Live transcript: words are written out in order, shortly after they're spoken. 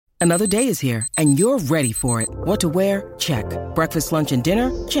Another day is here, and you're ready for it. What to wear? Check. Breakfast, lunch, and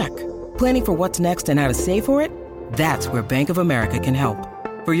dinner? Check. Planning for what's next and how to save for it? That's where Bank of America can help.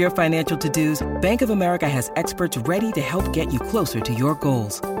 For your financial to-dos, Bank of America has experts ready to help get you closer to your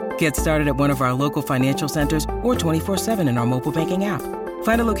goals. Get started at one of our local financial centers or 24/7 in our mobile banking app.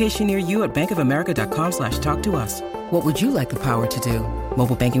 Find a location near you at bankofamerica.com/talktous. What would you like the power to do?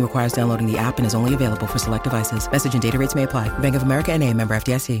 Mobile banking requires downloading the app and is only available for select devices. Message and data rates may apply. Bank of America NA, member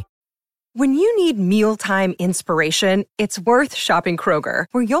FDIC. When you need mealtime inspiration, it's worth shopping Kroger,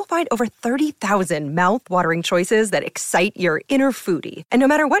 where you'll find over 30,000 mouth-watering choices that excite your inner foodie. And no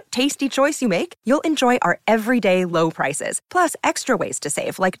matter what tasty choice you make, you'll enjoy our everyday low prices, plus extra ways to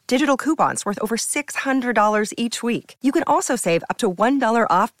save, like digital coupons worth over $600 each week. You can also save up to $1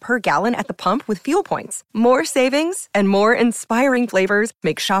 off per gallon at the pump with fuel points. More savings and more inspiring flavors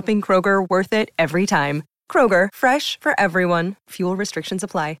make shopping Kroger worth it every time. Kroger, fresh for everyone. Fuel restrictions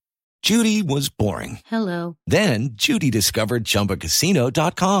apply. Judy was boring. Hello. Then Judy discovered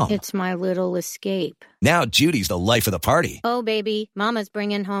ChumbaCasino.com. It's my little escape. Now Judy's the life of the party. Oh, baby, mama's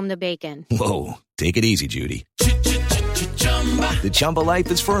bringing home the bacon. Whoa, take it easy, Judy. The Chumba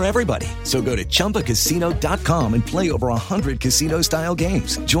life is for everybody. So go to ChumbaCasino.com and play over 100 casino-style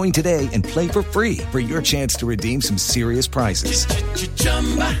games. Join today and play for free for your chance to redeem some serious prizes.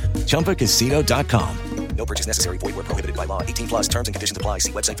 ChumbaCasino.com. No purchase necessary. Void where prohibited by law. 18 plus terms and conditions apply.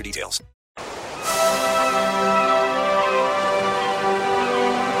 See website for details.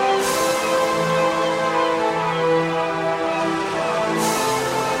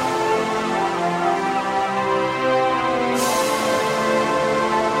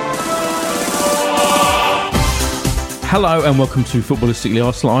 Hello and welcome to Footballistically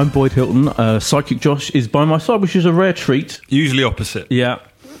Arsenal. I'm Boyd Hilton. Psychic Josh is by my side, which is a rare treat. Usually opposite. Yeah.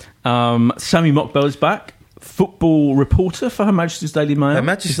 Sammy Mockbell is back. Football reporter for Her Majesty's Daily Mail. Her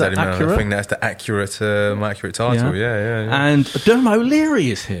Majesty's Daily Mail. Accurate? I think that's the accurate title. Yeah. And Dermot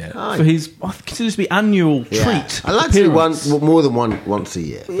O'Leary is here for his, I consider this to be annual treat. I like to do more than once a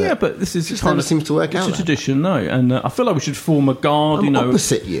year. Yeah, but this is just never seems to work out. It's a tradition, no. And I feel like we should form a guard. I'm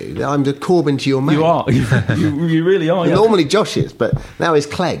opposite you. I'm the Corbyn to your man. You are. you really are. Yeah. Normally Josh is, but now he's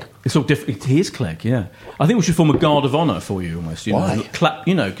Clegg. It's all different. He is Clegg, yeah. I think we should form a guard of honour for you, almost. Why? Clap,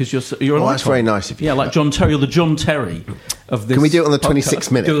 because you're an icon. That's very nice of you. Yeah, like John Terry. You're the John Terry of this. Can we do it on the 26th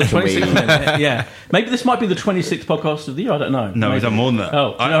minute? Do the 26th minute, yeah. Maybe this might be the 26th podcast of the year. I don't know. No, we've done more than that.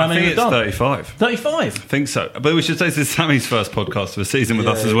 Oh, I think it's 35. 35? I think so. But we should say this is Sammy's first podcast of the season with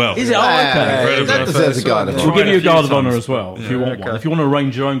us as well. Is it? Oh, okay. That deserves a guard of honour. We'll give you a guard of honour as well, if you want one. If you want to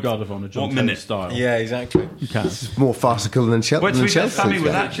arrange your own guard of honour, John Terry style. Yeah, exactly. You can. This is more farcical than Chelsea. Wait till we get Sammy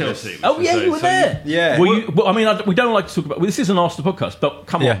with that Chelsea. Oh, yeah, you were there. Yeah. We don't like to talk about. This is an Arsenal podcast, but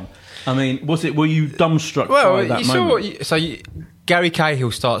come on. I mean, were you dumbstruck by that moment? Gary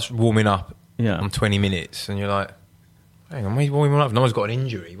Cahill starts warming up on 20 minutes, and you're like, hang on, he's warming up. No one's got an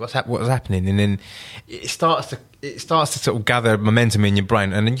injury. What's happening? And then it starts to sort of gather momentum in your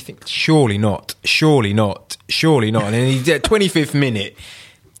brain, and then you think, surely not. And then he's at 25th minute.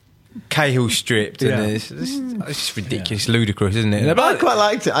 Cahill stripped, and it's just ridiculous, ludicrous, isn't it? I quite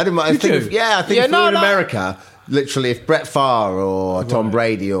liked it. I didn't mind. I think if in America, literally, if Brett Favre or Tom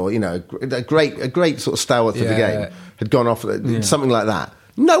Brady or a great sort of stalwart of the game had gone off something like that,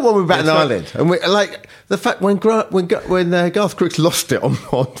 no one would bat an eyelid. And we, like the fact when Garth Crooks lost it on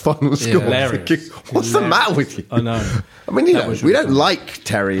final score, what's the matter with you? I know. I mean, we don't like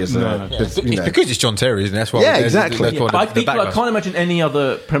Terry as it's because it's John Terry, isn't it? That's why. Yeah, exactly. I can't imagine any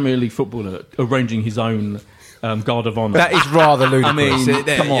other Premier League footballer arranging his own guard of honour. That is rather ludicrous. I mean,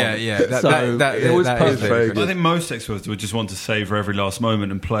 come on. It was perfect. I think most experts would just want to savour every last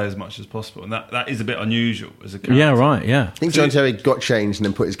moment and play as much as possible, and that is a bit unusual as a character. Yeah, right. Yeah. I think John Terry got changed and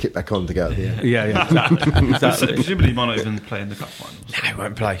then put his kit back on to go. Yeah. Exactly. Presumably, he might not even play in the cup finals. No, he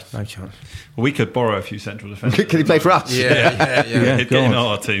won't play. No chance. Well, we could borrow a few central defenders. Can he play for us? Yeah. He'd get in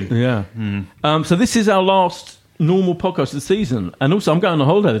our team. Yeah. So this is our last normal podcast of the season, and also I'm going on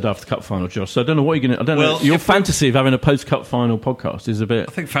holiday the day after the cup final, Josh. So I don't know what you're going to. I don't know. Your fantasy of having a post-cup final podcast is a bit.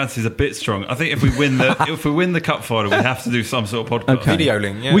 I think fantasy's a bit strong. I think if we win the cup final, we have to do some sort of podcast. Okay. Video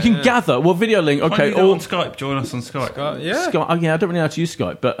link. Yeah, we can gather. Well, video link. Okay, on Skype. Join us on Skype. Skype. I don't really know how to use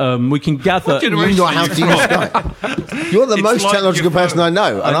Skype, but we can gather. You know how to use Skype. You're the most technological person I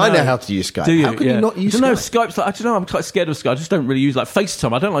know, and I know how to use Skype. Do you? How can you not use Skype? No, Skype's. I'm quite scared of Skype. I just don't really use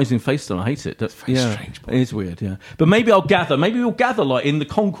FaceTime. I don't like using FaceTime. I hate it. That's strange. It is weird. Yeah. Yeah, but maybe we'll gather like in the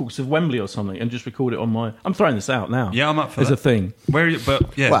concourse of Wembley or something and just record it on my. I'm throwing this out now. Yeah, I'm up for as that. a thing. Where are you?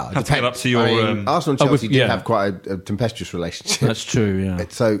 But yeah, well, have to get up to your. Arsenal and Chelsea did have quite a tempestuous relationship. That's true. Yeah.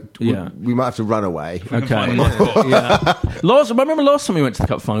 So we might have to run away. Okay. Remember last time we went to the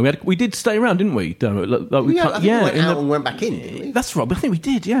cup final? We did stay around, didn't we? I think we went out and went back in, didn't we? That's right. I think we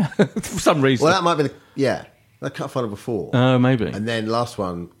did. Yeah, for some reason. Well, that might be the cup final before. Oh, maybe. And then last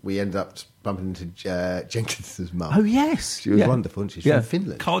one, we ended up bumping into Jenkins's mum. Oh, yes. She was wonderful, and she's from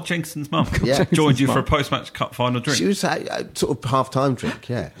Finland. Carl Jenkins's mum joined you for a post-match cup final drink. She was a sort of half-time drink,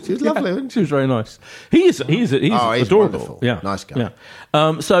 She was lovely, wasn't she? She was very nice. He's adorable. Wonderful. Yeah. Nice guy.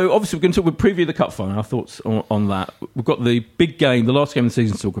 Yeah. So, obviously, we're going to preview the cup final, our thoughts on that. We've got the big game, the last game of the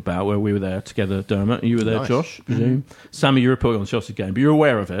season to talk about, where we were there together, Dermot. You were there, Josh, I presume. Sammy, you reported on the Chelsea game, but you're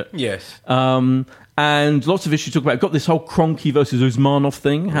aware of it. Yes. And lots of issues to talk about. We've got this whole Kroenke versus Usmanov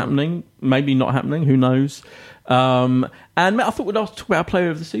thing happening, maybe not happening, who knows. And I thought we'd talk about our player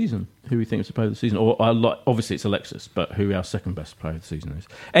of the season, who we think is the player of the season. Or obviously it's Alexis, but who our second best player of the season is.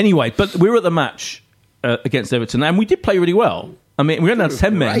 Anyway, but we were at the match against Everton, and we did play really well. I mean, we only had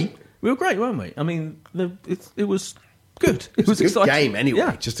 10 men. We were great, weren't we? I mean, it was good. It was a good exciting game anyway.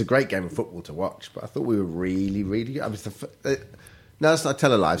 Yeah. Just a great game of football to watch. But I thought we were really, really good. I was no, that's not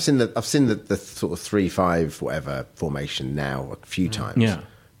tell a lie. I've seen the sort of 3-5 whatever formation now a few times. Yeah.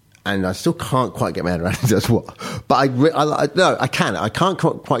 And I still can't quite get my head around that's what. But I can. I can't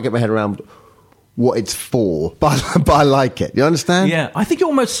quite get my head around what it's for, but I like it. You understand? Yeah, I think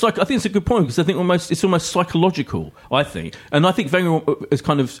it's a good point, because I think it's almost psychological. I think, and I think Wenger has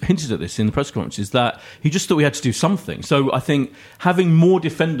kind of hinted at this in the press conferences, that he just thought we had to do something. So I think having more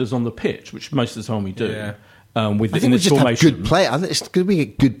defenders on the pitch, which most of the time we do. Yeah. I think we just have good players. I think it's going to be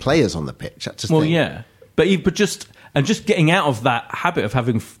good players on the pitch. That's just yeah, but just getting out of that habit of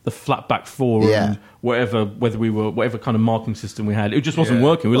having the flat back four and whatever kind of marking system we had, it just wasn't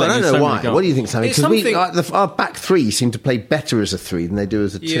working. I don't know why. What do you think, Sammy? Because our back three seem to play better as a three than they do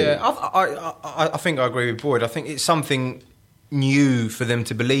as a two. Yeah, I think I agree with Boyd. I think it's something new for them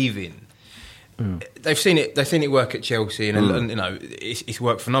to believe in. They've seen it work at Chelsea, and you know it's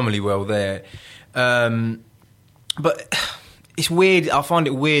worked phenomenally well there. But it's weird. I find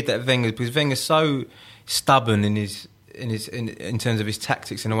it weird that Wenger's so stubborn in terms of his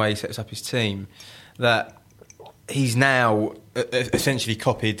tactics and the way he sets up his team, that he's now essentially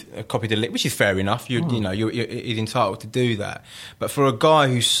copied a lick, which is fair enough. He's entitled to do that. But for a guy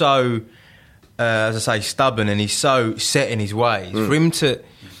who's so, as I say, stubborn, and he's so set in his ways, for him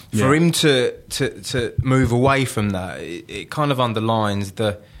to move away from that, it kind of underlines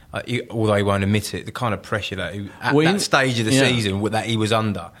although he won't admit it, the kind of pressure that that stage of the season that he was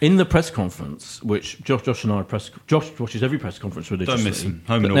under. In the press conference, which Josh and I Josh watches every press conference religiously. Don't miss him.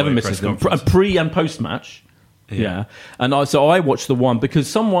 Home and never away misses them. Conference. Pre and post match. Yeah. And I watched the one because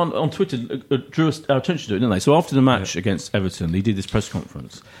someone on Twitter drew our attention to it, didn't they? So after the match against Everton, he did this press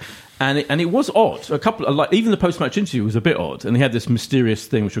conference. And it was odd. Even the post-match interview was a bit odd, and he had this mysterious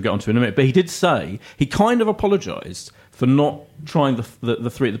thing, which we'll get onto in a minute. But he did say he kind of apologised for not trying the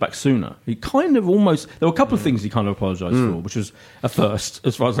three at the back sooner. He kind of almost... There were a couple of things he kind of apologised for, which was a first,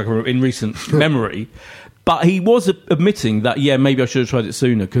 as far as I can remember, in recent memory. But he was admitting that, maybe I should have tried it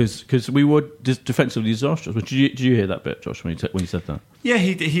sooner, because we were defensively disastrous. Did you hear that bit, Josh, when you said that? Yeah,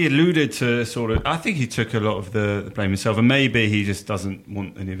 he alluded to sort of... I think he took a lot of the blame himself, and maybe he just doesn't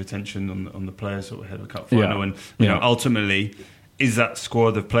want any of attention on the players sort of ahead of the cup final. And ultimately, is that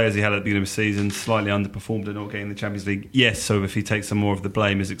squad of players he had at the beginning of the season slightly underperformed and not getting the Champions League? Yes, so if he takes some more of the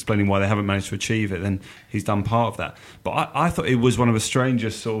blame as explaining why they haven't managed to achieve it, then he's done part of that. But I thought it was one of the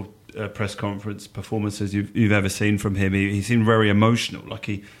strangest sort of press conference performances you've ever seen from him. He seemed very emotional, like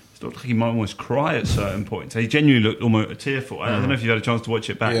he looked like he might almost cry at certain points. He genuinely looked almost tearful. I don't know if you've had a chance to watch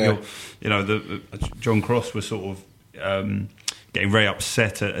it back. John Cross was sort of getting very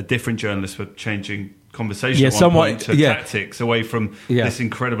upset at a different journalist for changing conversation at one point to tactics away from this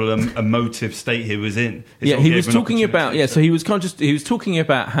incredible emotive state he was in. He was talking about so he was talking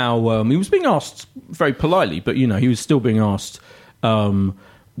about how he was being asked very politely, but he was still being asked.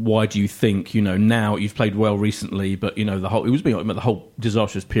 Why do you think, now you've played well recently, but, he was being about the whole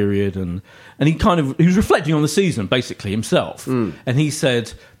disastrous period, and he was reflecting on the season, basically, himself. And he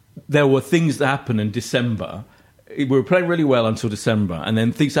said there were things that happened in December. We were playing really well until December, and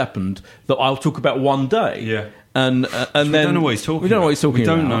then things happened that I'll talk about one day. Yeah. And then... We don't know what he's talking about. We don't know what he's talking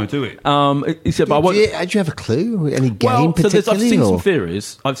about. We don't know, do we? He said, do you have a clue? Any game particularly? I've seen some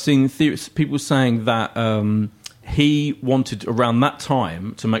theories. I've seen people saying that... he wanted around that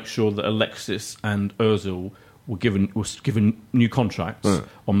time to make sure that Alexis and Ozil was given new contracts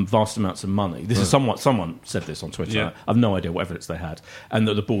on vast amounts of money. This is someone said this on Twitter. Yeah. I've no idea what evidence they had, and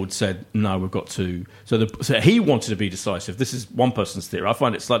that the board said no, we've got to. So he wanted to be decisive. This is one person's theory. I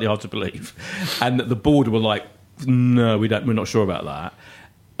find it slightly hard to believe, and that the board were like, no, we're not sure about that.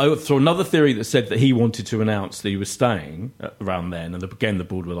 I saw another theory that said that he wanted to announce that he was staying around then, and again the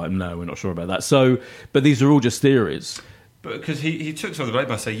board were like, no, we're not sure about that. So, but these are all just theories. But because he took some of the blame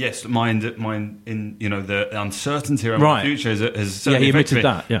by saying, yes, mine in the uncertainty around the future has certainly he affected admitted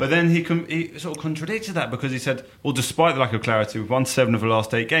that. Yeah. But then he sort of contradicted that because he said, well, despite the lack of clarity, we've won 7 of the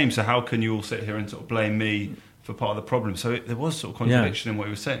last 8 games, so how can you all sit here and sort of blame me for part of the problem? So there was sort of contradiction in what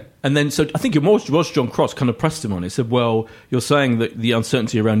he was saying. And then, so I think it was John Cross kind of pressed him on it. He said, well, you're saying that the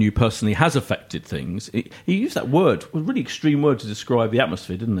uncertainty around you personally has affected things. He used that word, a really extreme word to describe the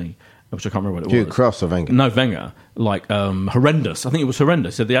atmosphere, didn't he? Which I can't remember what it was. Cross or Wenger? No, Wenger. Like, horrendous. I think it was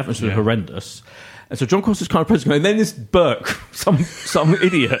horrendous. He said the atmosphere was horrendous. And so John Cross was kind of pressing, and then this Burke, some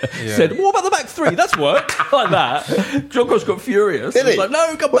idiot, said, what about the back 3? That's worked. Like that. John Cross got furious. Did he? Like,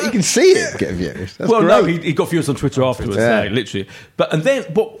 no, come back. You can see it getting furious. That's great. No, he got furious on Twitter afterwards, literally. But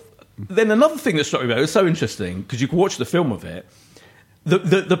then another thing that struck me about it was so interesting, because you can watch the film of it.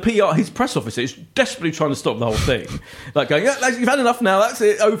 The PR, his press officer is desperately trying to stop the whole thing. Like going, yeah, you've had enough now, that's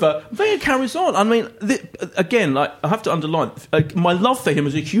it, over. Wenger carries on. I mean, again, like, I have to underline, my love for him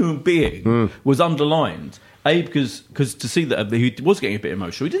as a human being was underlined. Because to see that he was getting a bit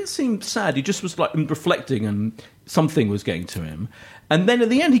emotional. He didn't seem sad, he just was like reflecting and something was getting to him. And then at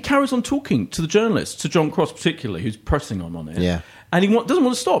the end, he carries on talking to the journalists, to John Cross particularly, who's pressing on it. Yeah. And he doesn't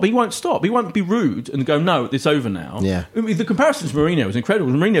want to stop. He won't stop. He won't be rude and go, no, it's over now. Yeah. I mean, the comparison to Mourinho was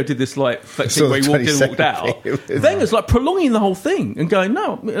incredible. Mourinho did this like thing where he walked in and walked out. Wenger's like prolonging the whole thing and going,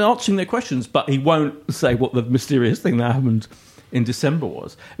 no, answering their questions, but he won't say what the mysterious thing that happened in December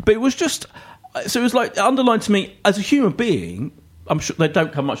was. But it was just... So it was like underlined to me, as a human being, I'm sure they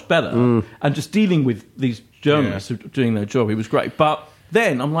don't come much better. And just dealing with these journalists who are doing their job, it was great. But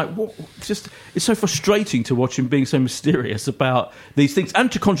then I'm like, what? It's so frustrating to watch him being so mysterious about these things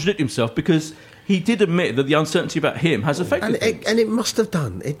and to contradict himself, because he did admit that the uncertainty about him has affected things. And it must have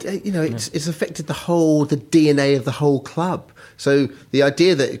done. It's affected the DNA of the whole club. So the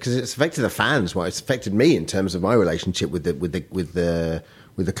idea that, because it's affected the fans, well, it's affected me in terms of my relationship with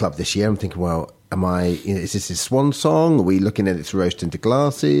the club this year. I'm thinking, well, is this his swan song? Are we looking at it through rose-tinted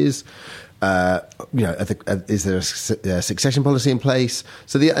glasses? Is there a succession policy in place?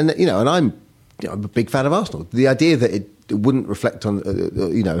 So and I'm a big fan of Arsenal. The idea that it wouldn't reflect on,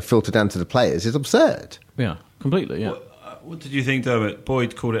 filter down to the players is absurd. Yeah, completely. Yeah. What did you think, though?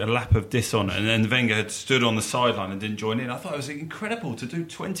 Boyd called it a lap of dishonour, and then Wenger had stood on the sideline and didn't join in. I thought it was incredible to do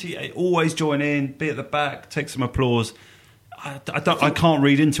 28, always join in, be at the back, take some applause. I can't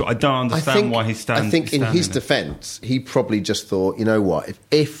read into it. I don't understand why he's standing. I think in his defence, he probably just thought, you know what,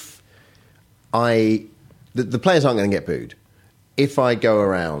 if the players aren't going to get booed. If I go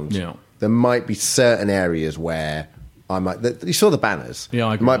around, there might be certain areas where I might. You saw the banners. Yeah,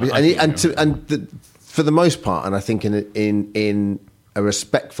 I agree. Might be, for the most part, and I think in a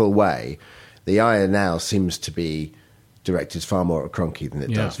respectful way, the ire now seems to be directed far more at Kroenke than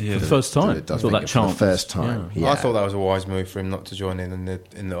it does for the first time. It does for the first time. I thought that was a wise move for him not to join in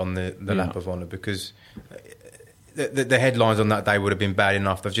on the lap of honour, because the headlines on that day would have been bad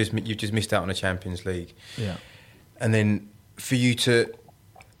enough. You've just missed out on the Champions League, and then for you to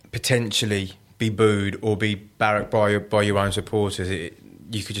potentially be booed or be barracked by your own supporters.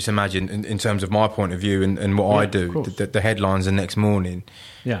 You could just imagine, in terms of my point of view and what I do, the headlines the next morning,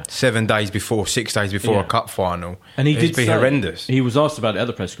 7 days before, 6 days before a cup final, and it'd be horrendous. He was asked about it at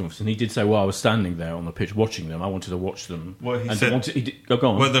the press conference, and he did say, well, I was standing there on the pitch watching them. I wanted to watch them. Well, he said... go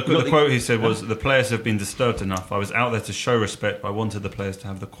on. Well, the quote he said was, the players have been disturbed enough. I was out there to show respect, but I wanted the players to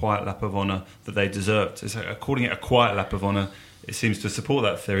have the quiet lap of honour that they deserved. It's like, calling it a quiet lap of honour, it seems to support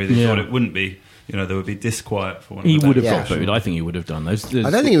that theory. They thought it wouldn't be. There would be disquiet for one. He would have got booed. I think he would have done those. I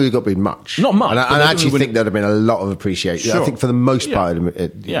don't think he would have got booed much. Not much. And I actually think there would have been a lot of appreciation. Sure. I think for the most part,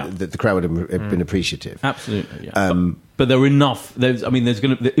 the crowd would have been appreciative. Absolutely. Yeah. But there were enough.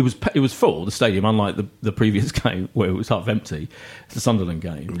 It was full, the stadium, unlike the previous game where it was half empty. It's the Sunderland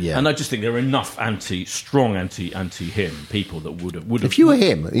game. Yeah. And I just think there were enough strong anti him people that would have. If you were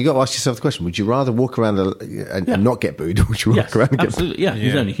him, you got to ask yourself the question: would you rather walk around and not get booed, or would you walk around and get booed? Absolutely. Yeah,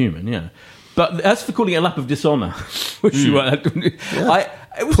 he's only human. Yeah. But as for calling it a lap of dishonour, which it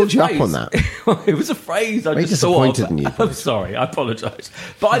was pulled you up on that. It was a phrase I just disappointed thought of. in you. I'm sorry, I apologise,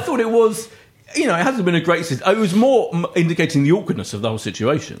 but I thought it was. it hasn't been a great season. It was more indicating the awkwardness of the whole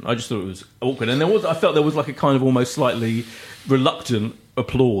situation. I just thought it was awkward, and I felt there was like a kind of almost slightly reluctant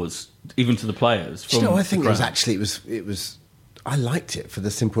applause, even to the players. I think it was. I liked it for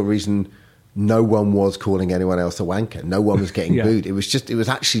the simple reason no one was calling anyone else a wanker. No one was getting booed. It was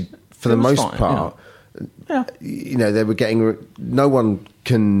actually for the most part. Yeah. They were getting. No one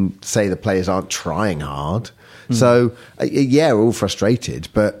can say the players aren't trying hard. So we're all frustrated,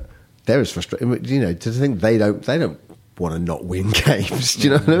 but they're as frustrated. To think they don't want to not win games. Do you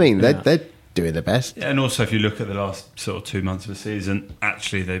know what I mean? They're doing their best. Yeah, and also if you look at the last sort of 2 months of the season,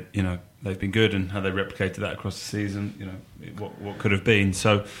 actually they've been good, and how they replicated that across the season. What could have been.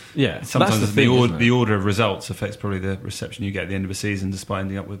 So sometimes the order of results affects probably the reception you get at the end of a season, despite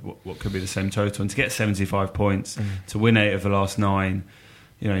ending up with what could be the same total. And to get 75 points, to win 8 of the last 9.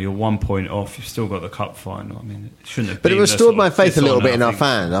 You're 1 point off. You've still got the cup final. I mean, it shouldn't have been. But it restored my faith a little bit in our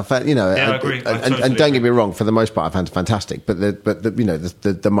fans. I agree. And don't get me wrong. For the most part, our fans are fantastic. But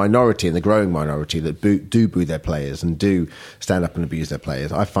the minority and the growing minority that do boo their players and do stand up and abuse their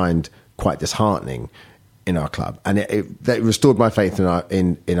players, I find quite disheartening in our club. And it restored my faith in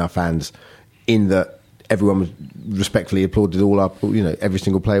our fans, in that everyone respectfully applauded every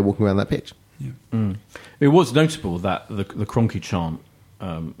single player walking around that pitch. Yeah. It was notable that the Kroenke chant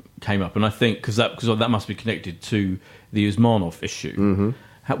came up, and I think because that must be connected to the Usmanov issue.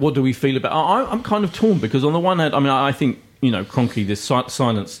 Mm-hmm. What do we feel about? I'm kind of torn, because on the one hand, I mean, I think Kroenke, this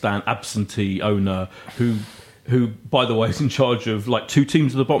silent stand absentee owner who by the way is in charge of like 2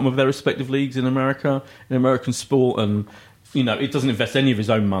 teams at the bottom of their respective leagues in America, in American sport, and it doesn't invest any of his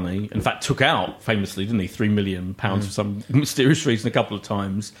own money. In fact, took out famously, didn't he, £3 million for some mysterious reason a couple of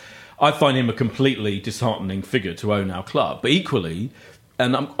times. I find him a completely disheartening figure to own our club, but equally.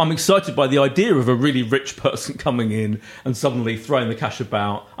 And I'm excited by the idea of a really rich person coming in and suddenly throwing the cash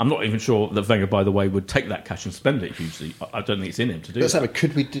about. I'm not even sure that Wenger, by the way, would take that cash and spend it hugely. I don't think it's in him to do that.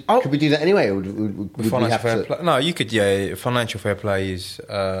 Could we do that anyway? Or would we have to... No, you could. Yeah, financial fair play is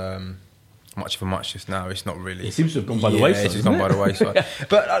much of a much now. It's not really. It seems to have gone by the wayside. It's just gone by the wayside.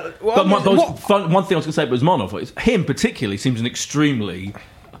 But one thing I was going to say about Usmanov is him particularly seems an extremely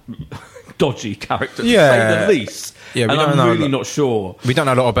dodgy character, to say the least. Yeah, and I'm really not sure. We don't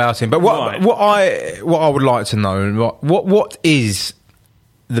know a lot about him. But what I would like to know, what is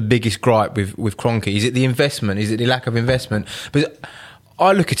the biggest gripe with Kroenke? Is it the investment? Is it the lack of investment? But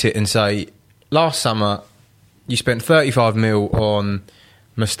I look at it and say, last summer you spent 35 mil on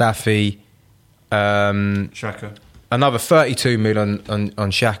Mustafi, Xhaka, another 32 mil on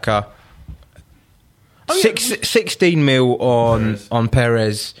Xhaka, 16 mil on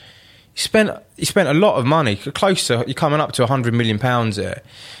Perez. You spent a lot of money, you're coming up to £100 million there.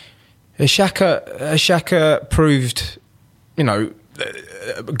 Xhaka proved,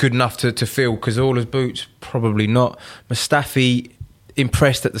 good enough to fill Cazorla's boots, probably not. Mustafi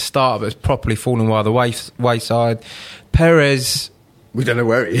impressed at the start, but it's properly fallen by the wayside. Perez, we don't know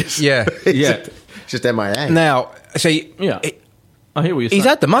where he is. Yeah, yeah, just MIA. Now, see, I hear what you're saying. He's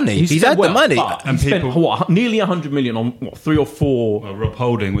had the money. He's had the money. And he spent nearly 100 million on 3 or 4. Well, Rob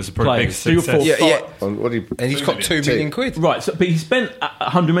Holding was a pretty big success. And he's got £2 million. Right, but he spent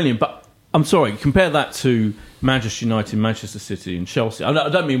 100 million. But I'm sorry, compare that to Manchester United, Manchester City, and Chelsea. I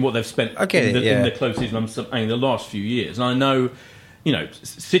don't mean what they've spent in the close season. I'm saying the last few years. And I know,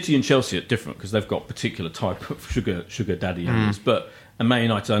 City and Chelsea are different because they've got a particular type of sugar daddy areas. But and Man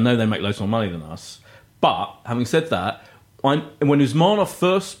United, I know they make loads more money than us. But having said that. When Usmanov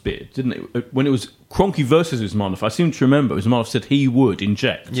first bid, didn't it? When it was Kroenke versus Usmanov, I seem to remember Usmanov said he would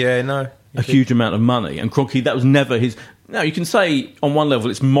inject a huge amount of money, and Kroenke, that was never his. Now you can say on one level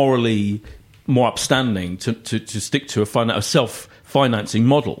it's morally more upstanding to stick to a self-financing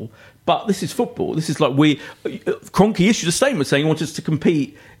model, but this is football. This is like Kroenke issued a statement saying he wanted us to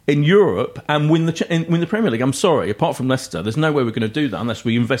compete in Europe and win the Premier League. I'm sorry, apart from Leicester, there's no way we're going to do that unless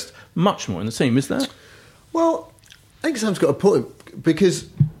we invest much more in the team. Is there? Well. I think Sam's got a point, because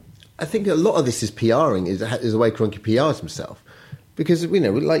I think a lot of this is PRing, is the way Kroenke PRs himself. Because,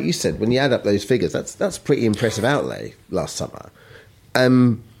 like you said, when you add up those figures, that's pretty impressive outlay last summer.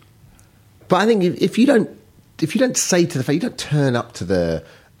 But I think if you don't say to the fan, you don't turn up to the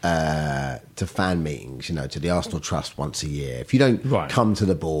to fan meetings, to the Arsenal Trust once a year, if you don't come to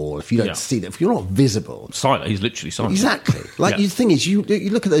the ball, if you don't see that, if you're not visible, silent. He's literally silent. Exactly. The thing is, you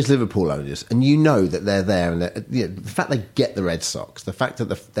look at those Liverpool owners, and that they're there, and the fact they get the Red Sox, the fact that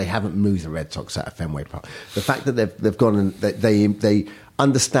they haven't moved the Red Sox out of Fenway Park, the fact that they've gone and they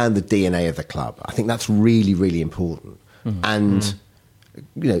understand the DNA of the club. I think that's really, really important. And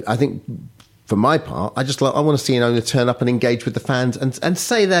I think. For my part, I want to see an owner turn up and engage with the fans and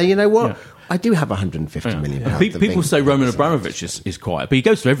say there, I do have 150 million pounds. People say Roman Abramovich is quiet, but he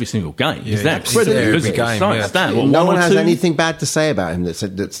goes to every single game. He's that incredibly every game. No one has anything bad to say about him that's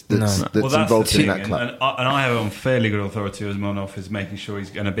involved in that club. And I have on fairly good authority as Monoff is making sure he's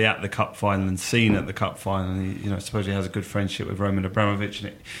going to be at the cup final and seen at the cup final. And he, I suppose he has a good friendship with Roman Abramovich, and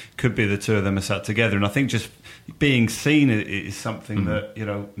it could be the two of them are sat together. And I think just being seen is something that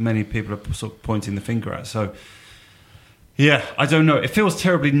many people are sort of pointing the finger at. So. Yeah, I don't know. It feels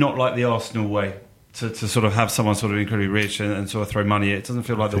terribly not like the Arsenal way to sort of have someone sort of incredibly rich and sort of throw money. It doesn't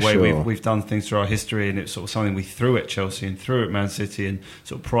feel like the way we've done things through our history, and it's sort of something we threw at Chelsea and threw at Man City and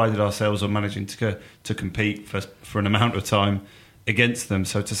sort of prided ourselves on managing to compete for an amount of time against them.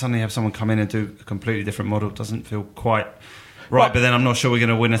 So to suddenly have someone come in and do a completely different model doesn't feel quite right. But then I'm not sure we're going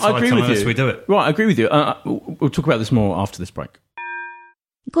to win a title unless we do it. Right, I agree with you. We'll talk about this more after this break.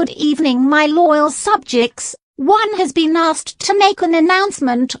 Good evening, my loyal subjects. One has been asked to make an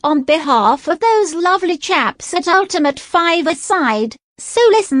announcement on behalf of those lovely chaps at Ultimate Five-A-Side, so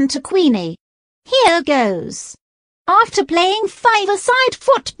listen to Queenie. Here goes. After playing five-a-side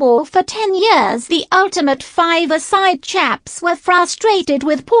football for 10 years, the Ultimate Five-A-Side chaps were frustrated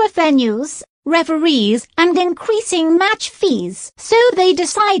with poor venues, referees, and increasing match fees, so they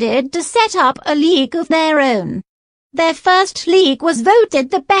decided to set up a league of their own. Their first league was voted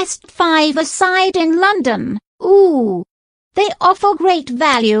the best five-a-side in London. Ooh. They offer great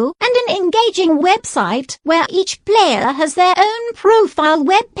value and an engaging website where each player has their own profile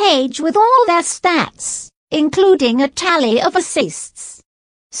web page with all their stats, including a tally of assists.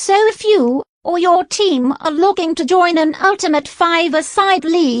 So if you or your team are looking to join an Ultimate Five-A-Side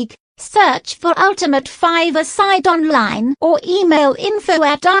league, search for Ultimate Five-A-Side online or email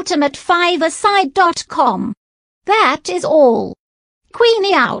info@ultimatefiveaside.com. That is all.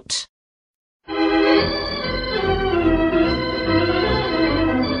 Queenie out.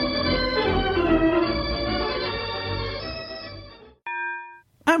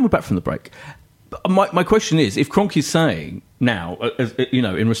 And we're back from the break. My question is, if Kroenke's saying now,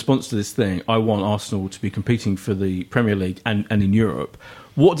 in response to this thing, I want Arsenal to be competing for the Premier League and in Europe,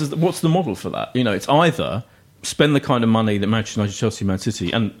 what's the model for that? It's either spend the kind of money that Manchester United, Chelsea, Man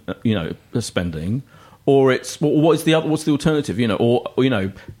City, and are spending, or it's what's the alternative?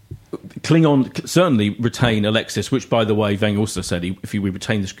 Cling on, certainly retain Alexis, which, by the way, Wenger also said if we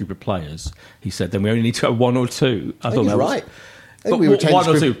retain this group of players, he said then we only need to have one or two. I think he's right. But one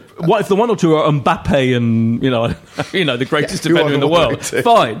or two. What if the one or two are Mbappe and the greatest defender in the world?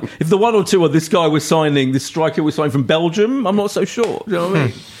 Fine. If the one or two are this striker we're signing from Belgium, I'm not so sure. Do you know what I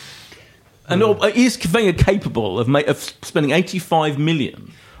mean? And is Wenger capable of spending 85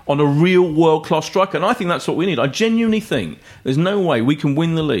 million on a real world-class striker? And I think that's what we need. I genuinely think there's no way we can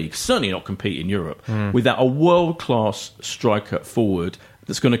win the league, certainly not compete in Europe, without a world-class striker forward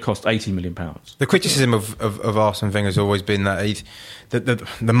that's going to cost £80 million. The criticism of Arsene Wenger has always been that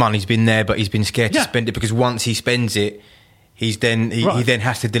the money's been there, but he's been scared to spend it because once he spends it, he then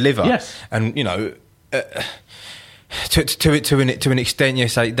has to deliver. Yes, and to an extent,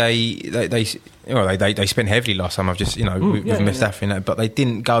 yes, they spent heavily last time. I've just with Mustafi and that, but they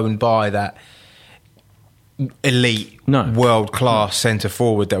didn't go and buy that elite, world class centre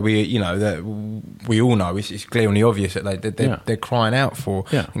forward that we all know. It's clearly obvious that they're crying out for.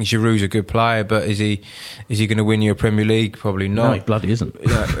 Yeah. I think Giroud's a good player, but is he going to win you a Premier League? Probably not. No, he bloody isn't.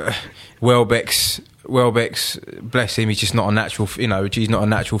 Welbeck's, bless him, he's just not a natural. He's not a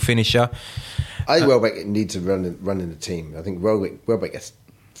natural finisher. I think Welbeck needs to run in the team. I think Welbeck gets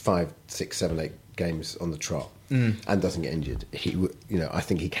 5, 6, 7, 8 games on the trot and doesn't get injured. I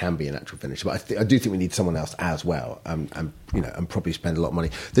think he can be a natural finisher, but I do think we need someone else as well, and probably spend a lot of money.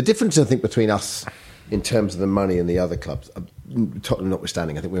 The difference, I think, between us in terms of the money and the other clubs, Tottenham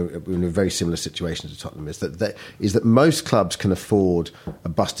notwithstanding, I think we're in a very similar situation to Tottenham. Is that most clubs can afford a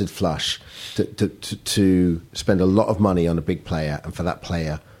busted flush to spend a lot of money on a big player, and for that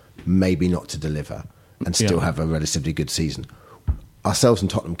player maybe not to deliver and still have a relatively good season. Ourselves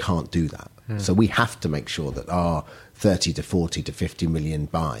and Tottenham can't do that. So we have to make sure that our 30 to 40 to 50 million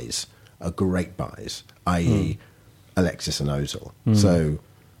buys are great buys, i.e. Alexis and Ozil. So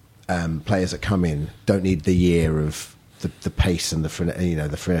players that come in don't need the year of the pace and the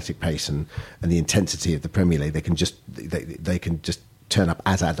frenetic pace and the intensity of the Premier League. They can just turn up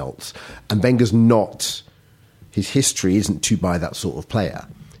as adults. And Wenger's not, his history isn't to buy that sort of player.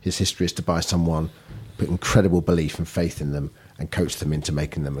 His history is to buy someone, put incredible belief and faith in them, and coach them into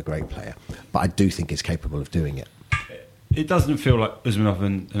making them a great player. But I do think he's capable of doing it. It doesn't feel like Usmanov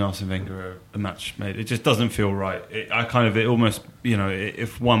and Arsene Wenger are a match made. It just doesn't feel right. It almost,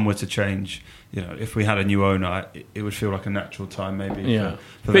 if one were to change, if we had a new owner, it would feel like a natural time maybe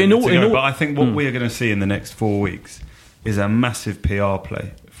for them to go. But I think what we're going to see in the next 4 weeks is a massive PR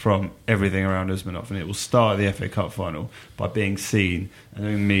play from everything around Usmanov, and it will start at the FA Cup final by being seen and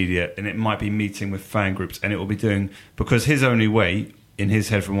doing media, and it might be meeting with fan groups, and it will be doing, because his only way in his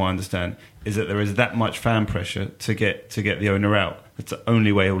head, from what I understand, is that there is that much fan pressure to get the owner out. That's the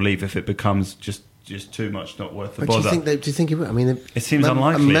only way he'll leave if it becomes just too much, not worth the bother. Do you think he will? I mean, it seems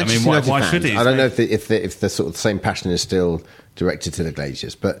unlikely. I mean, why should he? I don't know if the sort of same passion is still directed to the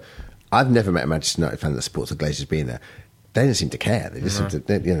Glazers, but I've never met a Manchester United fan that supports the Glazers being there. They don't seem to care. They just seem to,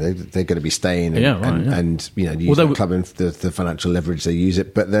 they're going to be staying and use the club and the financial leverage they use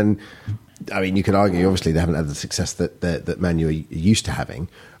it. But then, I mean, you could argue obviously they haven't had the success that Man U are used to having,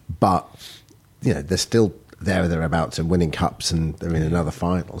 but they're still there or thereabouts and winning cups, and they're in another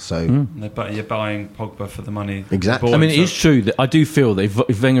final. So you're buying Pogba for the money. Exactly. I mean, it is true that I do feel that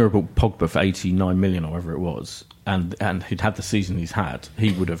if Wenger bought Pogba for 89 million or whatever it was, and he'd had the season he's had,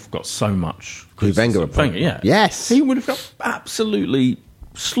 he would have got so much. Wenger, yes, he would have got absolutely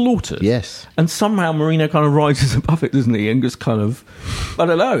slaughtered. Yes, and somehow Mourinho kind of rises above it, doesn't he? And just kind of, I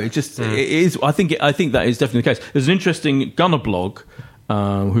don't know. It just it is. I think that is definitely the case. There's an interesting Gunner blog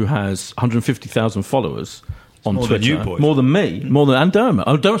who has 150,000 followers on Twitter, more than me, and Dermot.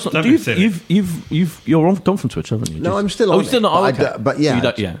 Oh, Dermot's not. You're gone from Twitch, haven't you? No, I'm still on. Oh, still not. Oh, okay. But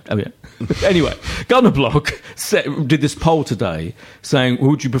yeah, Anyway, Gunner blog did this poll today saying, who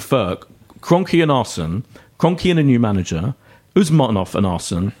would you prefer, Kroenke and Arsene, Kroenke and a new manager, Usmanov and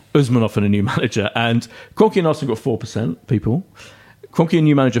Arsene, Usmanov and a new manager, and Kroenke and Arsene got 4% people. Kroenke and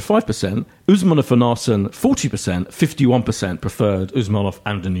new manager 5%, Usmanov and Arsene 40%, 51% preferred Usmanov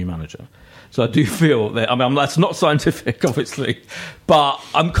and a new manager. So I do feel that, I mean, that's not scientific, obviously, but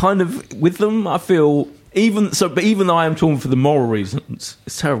I'm kind of with them. I feel even though I am talking for the moral reasons,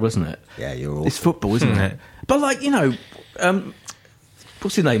 it's terrible, isn't it? Yeah, you're awful. It's football, isn't it? But what's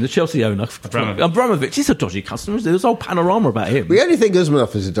his name? The Chelsea owner, Abramovich. He's a dodgy customer. There's a whole panorama about him. We only think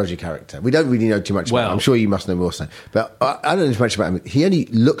Usmanov is a dodgy character. We don't really know too much about him. I'm sure you must know more, so. But I don't know too much about him. He only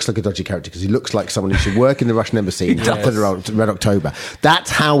looks like a dodgy character because he looks like someone who should work in the Russian embassy and toughen around Red October.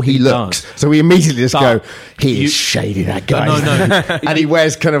 That's how he looks. So we immediately just go, he is shady, that guy. No. And he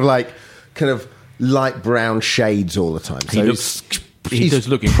wears kind of light brown shades all the time. So he does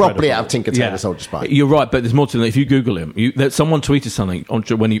look properly out of Tinker Tailor Soldier Spy. You're right, but there's more to that. If you Google him, someone tweeted something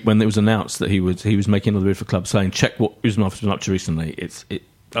when it was announced that he was making another bid for club, saying check what Usmanov's been up to recently.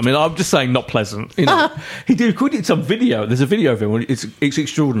 I mean, I'm just saying, not pleasant. He did some video. There's a video of him. It's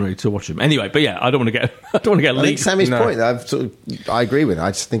extraordinary to watch him. Anyway, but yeah, I don't want to get leaked. I think Sammy's point, I agree with.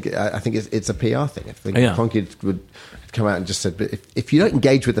 I think it's a PR thing. I think Kroenke would come out and just said, but if you don't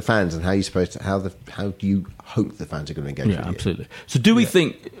engage with the fans, and how you hope the fans are going to engage with you. Absolutely. So do we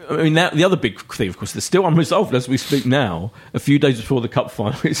think, I mean, now, the other big thing, of course, that's still unresolved as we speak now, a few days before the cup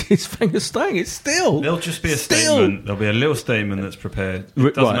final, is Wenger staying. It's still... There'll just be a statement. There'll be a little statement that's prepared.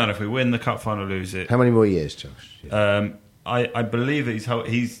 It doesn't matter if we win the cup final, lose it. How many more years, Josh? I believe that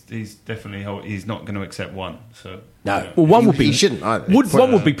he's definitely he's not going to accept one. So no, well, one would be he shouldn't either.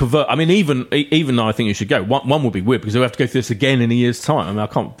 One would be pervert. I mean, even though I think you should go, one would be weird because we have to go through this again in a year's time. I mean, I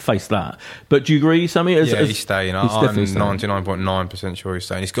can't face that. But do you agree, Sammy? He's staying. I'm 99.9% sure he's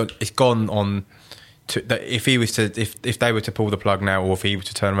staying. It's gone on. If they were to pull the plug now, or if he were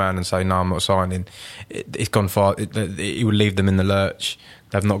to turn around and say no, I'm not signing, it's gone far. It would leave them in the lurch.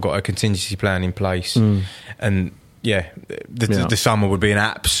 They've not got a contingency plan in place, and. Yeah, the summer would be an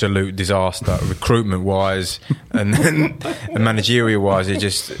absolute disaster, recruitment-wise, and managerial-wise. It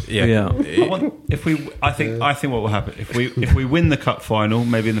just I think what will happen if we win the cup final,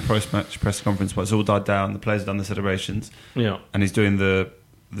 maybe in the post-match press conference, but it's all died down, the players have done the celebrations, and he's doing the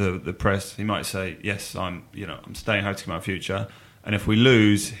press. He might say, "Yes, I'm staying home to my future." And if we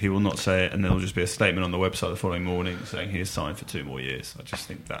lose, he will not say it, and there will just be a statement on the website the following morning saying he is signed for 2 more years. I just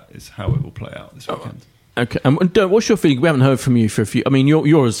think that is how it will play out this weekend. Okay, and what's your feeling? We haven't heard from you for a few. I mean, you've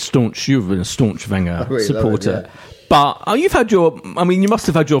been a staunch Wenger supporter, but you've had you must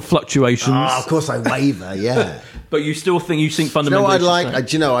have had your fluctations. Oh, of course, I waver, yeah. But you still think fundamentally?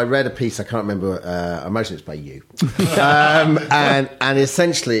 I read a piece. I can't remember. I imagine it's by you. and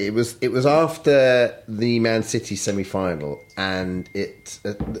essentially, it was after the Man City semi-final, and it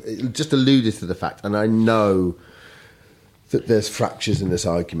just alluded to the fact. And I know that there's fractures in this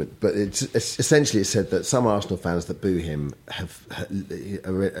argument, but it's essentially it said that some Arsenal fans that boo him are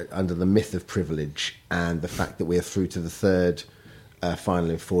under the myth of privilege and the fact that we're through to the third final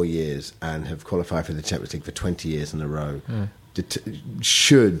in 4 years and have qualified for the Champions League for 20 years in a row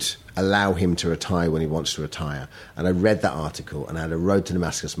should allow him to retire when he wants to retire. And I read that article and I had a Road to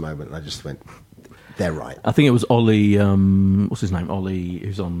Damascus moment, and I just went, they're right. I think it was Ollie, what's his name? Ollie,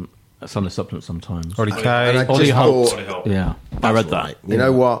 who's on Sunday Supplement sometimes. Ollie Kay. Ollie Holt. Yeah, I read that. Right. You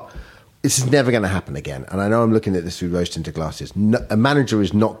know what? This is never going to happen again. And I know I'm looking at this through rose-tinted glasses. No, a manager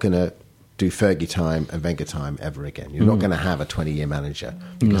is not going to do Fergie time and Wenger time ever again. You're not going to have a 20-year manager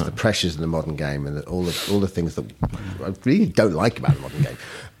because the pressures in the modern game and all the things that I really don't like about the modern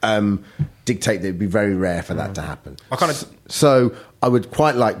game dictate that it'd be very rare for that to happen. So I would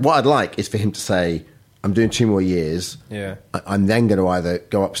quite like, what I'd like is for him to say, I'm doing 2 more years. Yeah. I'm then going to either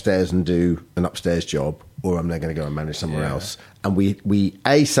go upstairs and do an upstairs job, or I'm then going to go and manage somewhere else. And we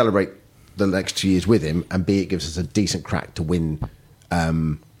A, celebrate the next 2 years with him, and B, it gives us a decent crack to win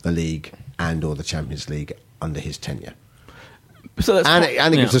the league and or the Champions League under his tenure. So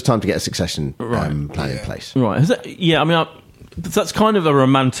it gives us time to get a succession plan in place. Right. That's kind of a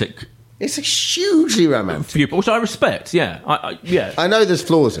romantic... It's a hugely romantic viewpoint, which I respect, I know there's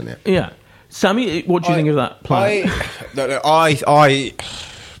flaws in it. Yeah. Sammy, what do you think of that plan? I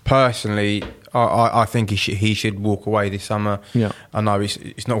personally... I think he should walk away this summer. Yeah. I know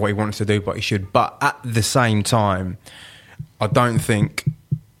it's not what he wants to do, but he should. But at the same time, I don't think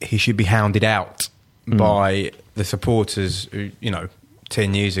he should be hounded out by the supporters who,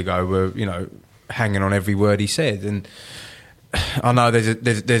 10 years ago were, hanging on every word he said. And I know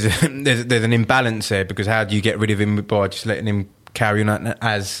there's an imbalance there, because how do you get rid of him by just letting him carry on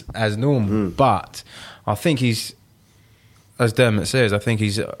as normal? But I think he's, as Dermot says, I think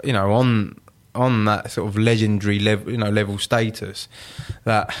he's on that sort of legendary level status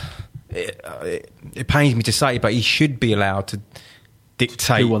that it pains me to say, but he should be allowed to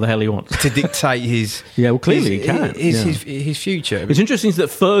dictate, do what the hell he wants, to dictate his clearly he can his future. It's interesting that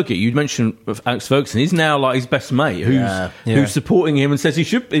Fergie, you mentioned Alex Ferguson, he's now like his best mate who's supporting him and says he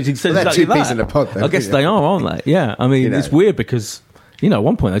should. He says they're exactly two peas in a pod, I guess they are, aren't they? Yeah, I mean it's weird because. At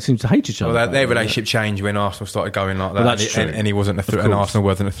one point they seemed to hate each other. Well, their relationship changed when Arsenal started going like that. Well, that's true. And he wasn't a threat, and Arsenal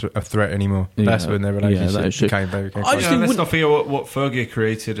wasn't a threat anymore. That's when their relationship became very close. Let's not forget what Fergie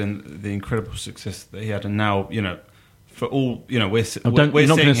created and the incredible success that he had. And now, for all, you're not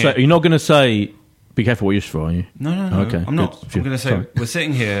going to say, be careful what you wish for, are you? No. Okay, I'm not. I'm going to say, we're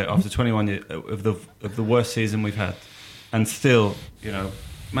sitting here after 21 years of the worst season we've had, and still,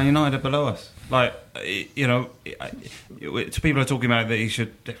 Man United are below us. Like, to people are talking about that he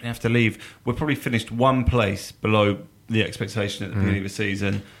should definitely have to leave. We're probably finished one place below the expectation at the beginning of the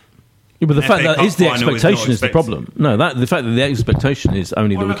season. Yeah, but the fact that is the expectation is the problem. No, the fact that the expectation is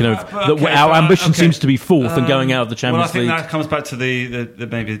only that we can. Our ambition seems to be fourth and going out of the Champions League. Well, I think that comes back to the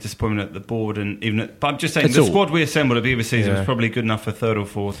maybe the disappointment at the board, and even. But I'm just saying the squad we assembled at the beginning of the season was probably good enough for third or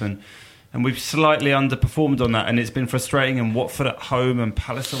fourth, and we've slightly underperformed on that, and it's been frustrating. And Watford at home, and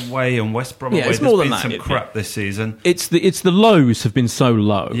Palace away, and West Brom away. It's more than that. Some crap this season. It's the lows have been so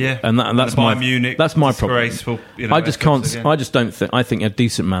low. And that's my Munich. That's my problem. I just can't. Again. I just don't think. I think a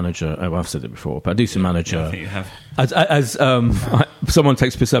decent manager. Oh, I've said it before, but a decent manager. I think you have. As someone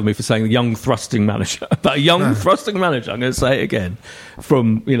takes piss out of me for saying young thrusting manager, but a young thrusting manager. I'm going to say it again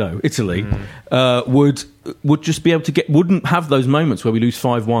from Italy would just be able to wouldn't have those moments where we lose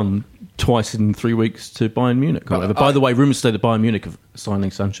 5-1. Twice in 3 weeks to Bayern Munich. By the way, rumours say that Bayern Munich are signing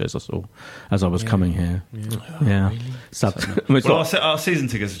Sanchez. I saw as I was coming here. Yeah. Well, our season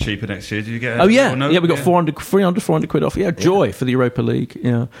tickets are cheaper next year. Did you get? We got 400 quid off. Yeah, joy for the Europa League.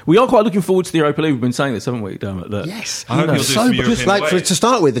 Yeah, we are quite looking forward to the Europa League. We've been saying this, haven't we? Dermot? Yes. I hope you'll do some European ways. To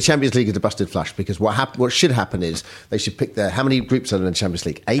start with, the Champions League is a busted flush because what should happen is they should pick how many groups are in the Champions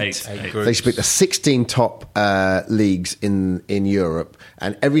League? Eight. They should pick the 16 top leagues in Europe,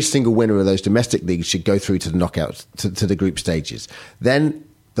 and every single winner of those domestic leagues should go through to the knockouts, to the group stages. Then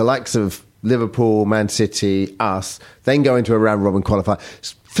the likes of Liverpool, Man City, us, then go into a round robin qualifier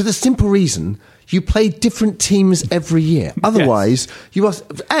for the simple reason you play different teams every year. Otherwise, you are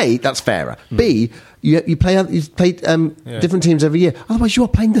A, that's fairer. B, you play different teams every year. Otherwise, you are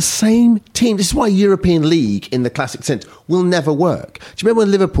playing the same team. This is why European League, in the classic sense, will never work. Do you remember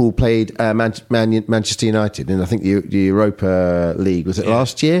when Liverpool played Manchester United in, I think, the Europa League? Was it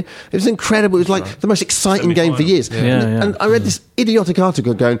last year? It was incredible. It was like the most exciting game for years. And I read this idiotic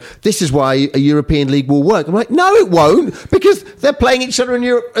article going, this is why a European League will work. I'm like, no, it won't, because they're playing each other in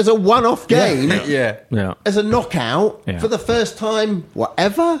Europe as a one-off game, as a knockout for the first time,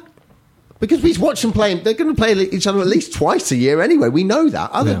 whatever. Because we watch them playing. They're going to play each other at least twice a year anyway. We know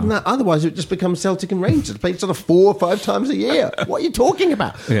that. Other than that, otherwise it just becomes Celtic and Rangers. They play each other 4 or 5 times a year. What are you talking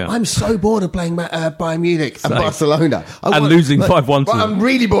about? Yeah. I'm so bored of playing Bayern Munich and Barcelona. Losing 5-1 to them. I'm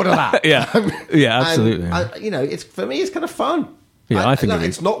really bored of that. Yeah, absolutely. It's for me, it's kind of fun. Yeah, I think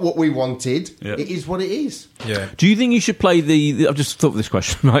it's not what we wanted. Yep. It is what it is. Yeah. Do you think you should play the? I've just thought of this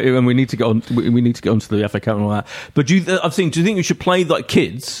question, right? And we need to get on. We need to get onto the FA Cup and all that. But do you think you should play like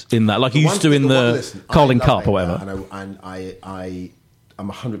kids in that, like you used to in the Carling Cup or whatever? I'm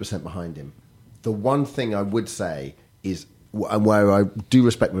 100% behind him. The one thing I would say is, and where I do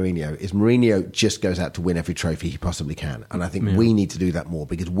respect Mourinho, is Mourinho just goes out to win every trophy he possibly can. And I think we need to do that more,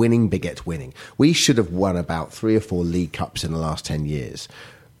 because winning begets winning. We should have won about 3 or 4 League Cups in the last 10 years,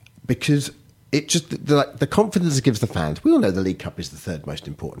 because it just, the confidence it gives the fans. We all know the League Cup is the 3rd most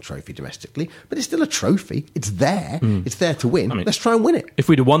important trophy domestically, but it's still a trophy. It's there. It's there to win. Let's try and win it. If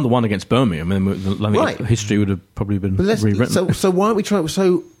we'd have won the one against Birmingham, then history would have probably been rewritten. So why aren't we trying?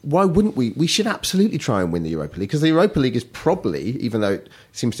 So why wouldn't we? We should absolutely try and win the Europa League, because the Europa League is probably, even though it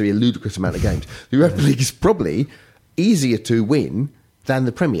seems to be a ludicrous amount of games, the Europa League is probably easier to win than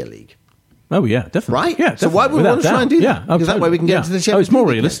the Premier League. Oh, yeah, definitely. Right? Yeah, so why would we want to try and do that? Yeah, because that way we can get into the Champions League. It's more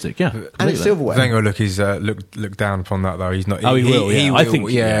realistic, yeah. And it's silverware. Wenger look down upon that, though. He's not. He will. I think.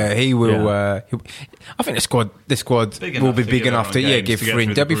 He will. I think the squad will be big enough to give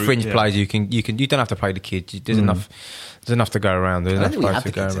fringe. There'll be fringe players you can. You don't have to play the kids. There's enough. There's enough to go around. I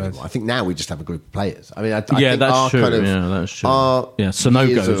think now we just have a group of players. I mean, I think that's true. That's true.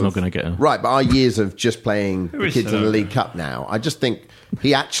 Sonogo's not going to get in. Right, but our years of just playing the kids in the League Cup now, I just think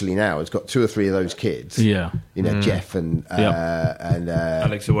he actually now has got 2 or 3 of those kids. Yeah. Jeff and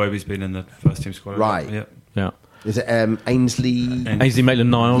Alex Iwobi's been in the first team squad. Right. Yeah. Is it Ainsley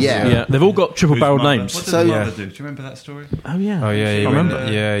Maitland-Niles? Yeah. They've all got triple-barreled names. What did the mother do? Do you remember that story? Oh, yeah. I remember.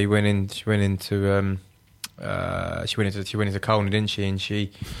 She went into Colney, didn't she? And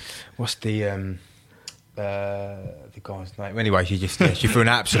what's the guy's name? Anyway, she threw an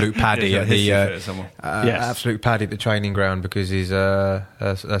absolute paddy at the absolute paddy at the training ground because her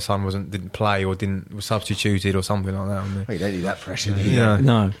son didn't play or was substituted or something like that. You don't need that pressure.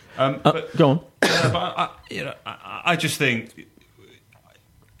 No. Go on. I just think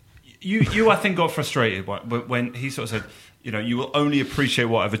you I think got frustrated when he sort of said, you will only appreciate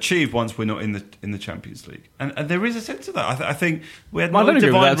what I've achieved once we're not in the Champions League, and there is a sense of that. I think we had no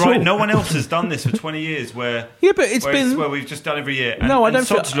divine right. No one else has done this for 20 years. Where where we've just done every year. And, I don't.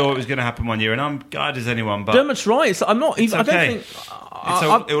 Sod's Law, it was going to happen one year, and I'm glad as anyone. But Dermot's right. I'm not even. Okay. I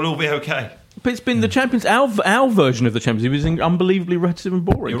don't think it will all be okay. But it's been the Champions. Our version of the Champions League was unbelievably repetitive and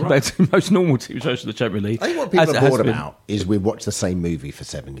boring compared to most normal teams version of the Champions League. I think what people are bored about is we watch the same movie for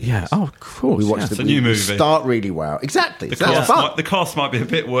 7 years. Yeah, of course. We watch a new movie. Start really well. Exactly. The cast might be a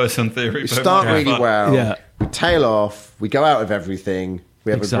bit worse on theory. We start really well. Yeah. We tail off. We go out of everything.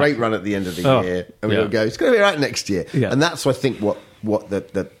 We have a great run at the end of the year, and we go, it's going to be right next year. Yeah. And that's, I think, what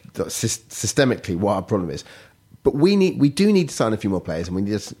systemically what our problem is. But we do need to sign a few more players, and we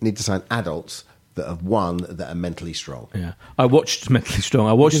need to sign adults that have won, that are mentally strong. Yeah, I watched Mentally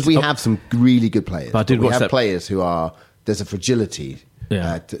Strong. Because we have some really good players. But we have players who are, there's a fragility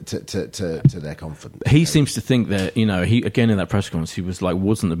to their confidence. He seems to think that, he again in that press conference, he was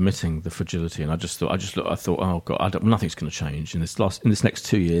wasn't admitting the fragility, and I thought, oh God, nothing's going to change in this next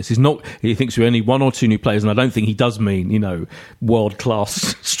 2 years. He thinks we only 1 or 2 new players, and I don't think he does mean world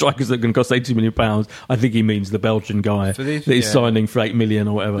class strikers that are going to cost £80 million. I think he means the Belgian guy that he's signing for $8 million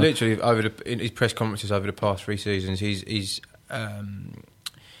or whatever. Literally, in his press conferences over the past 3 seasons, he's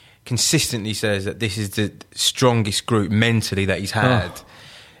consistently says that this is the strongest group mentally that he's had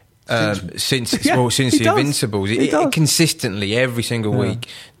since the Invincibles. Consistently, every single week.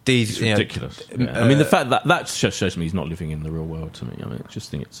 It's ridiculous. I mean, the fact that just shows me he's not living in the real world to me. I mean, I just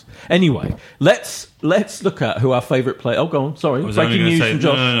think it's... Anyway, let's look at who our favourite player... Oh, go on, sorry. Breaking news from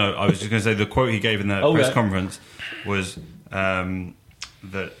Josh. No. I was just going to say the quote he gave in that press conference was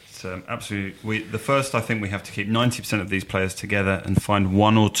that... absolutely. The first, I think we have to keep 90% of these players together and find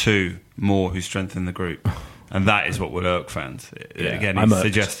 1 or 2 more who strengthen the group, and that is what will irk fans. Again, he's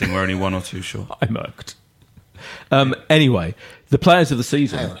suggesting we're only 1 or 2 short. I'm irked. Anyway, the players of the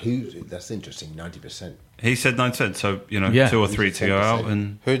season. That's interesting. 90%. He said 90%. So 2 or 3 to go out.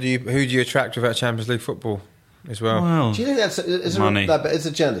 And who do you attract without Champions League football as well? Do you think that's money? As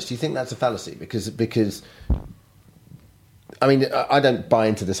a journalist, do you think that's a fallacy? Because I mean, I don't buy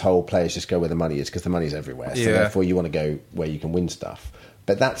into this whole players just go where the money is, because the money's everywhere. So therefore you want to go where you can win stuff.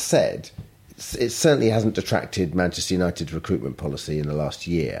 But that said, it certainly hasn't detracted Manchester United's recruitment policy in the last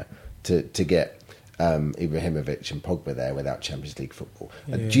year to get Ibrahimovic and Pogba there without Champions League football.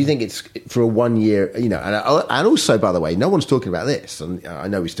 Do you think it's for a 1 year, and also, by the way, no one's talking about this, and I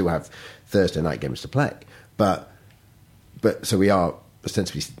know we still have Thursday night games to play, but so we are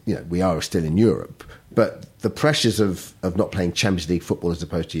ostensibly, we are still in Europe, but the pressures of not playing Champions League football as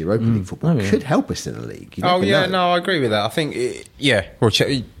opposed to Europa League football could help us in the league. I agree with that. I think, well,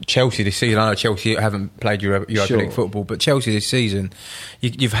 Chelsea this season, I know Chelsea haven't played Europa League football, but Chelsea this season,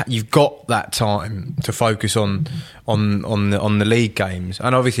 you've got that time to focus on the league games,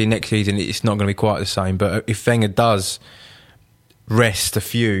 and obviously next season it's not going to be quite the same. But if Wenger does rest a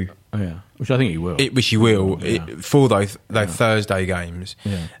few. Which I think he will. For those Thursday games,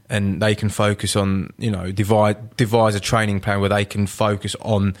 and they can focus on, devise a training plan where they can focus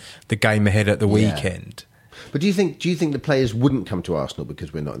on the game ahead at the weekend. But do you think the players wouldn't come to Arsenal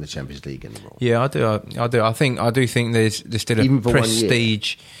because we're not in the Champions League anymore? Yeah, I do. I do think there's still a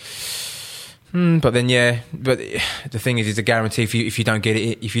prestige. But then, but the thing is, it's a guarantee. If you don't get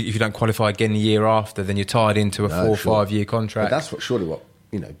it, if you don't qualify again the year after, then you're tied into a 4 or 5 year contract. But that's surely what.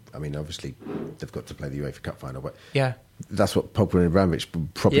 Obviously they've got to play the UEFA Cup final, but that's what Pogba and Abramovich were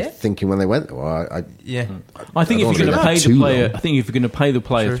probably thinking when they went there. I think if you're going to pay the player, if you're going to pay the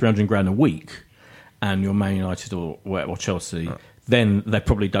player $300,000 a week, and you're Man United or Chelsea, then they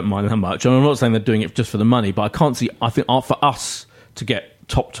probably don't mind that much. And I'm not saying they're doing it just for the money, but I can't see. I think for us to get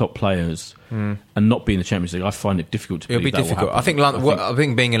top players and not be in the Champions League, I find it difficult to believe. It'll be difficult. I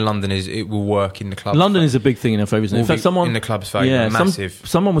think being in London it will work in the club. London is a big thing in our favour, isn't it? In fact, someone in the club's favour, massive.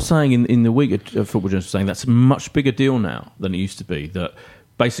 Someone was saying in the week, Football Journalist was saying that's a much bigger deal now than it used to be. That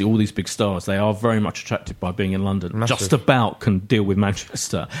basically all these big stars, they are very much attracted by being in London. Massive. Just about can deal with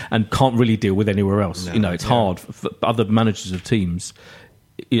Manchester and can't really deal with anywhere else. It's hard for other managers of teams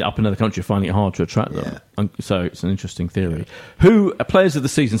up in another country, finding it hard to attract them. So it's an interesting theory. Who are players of the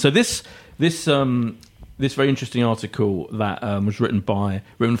season? So this very interesting article that was written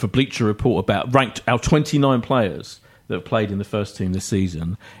for Bleacher Report ranked our 29 players that have played in the first team this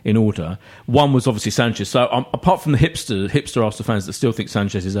season in order. One was obviously Sanchez. So apart from the hipster Arsenal fans that still think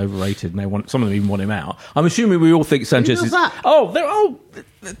Sanchez is overrated, and some of them even want him out, I'm assuming we all think Sanchez is. That?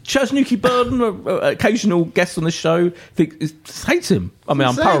 Chasnuki Burden, occasional guest on the show, hates him. I mean,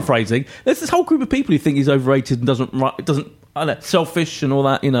 I'm paraphrasing. There's this whole group of people who think he's overrated and doesn't. I don't know, selfish and all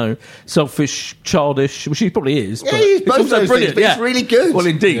that, selfish, childish, which he probably is. Yeah, he's both those things, but he's really good. Well,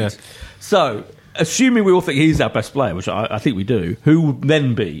 indeed. Yeah. So, assuming we all think he's our best player, which I think we do, who will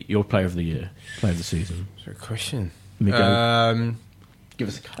then be your player of the year, player of the season? That's a good question. Give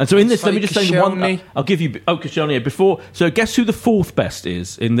us a couple. And so in this, let me just say one. I'll give you. Koscielny before. So guess who the fourth best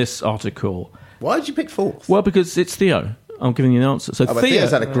is in this article? Why did you pick fourth? Well, because it's Theo. I'm giving you the answer. So Theo's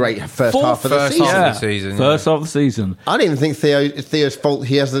had a great first half of the season. First half of the season. I don't even think Theo's fault.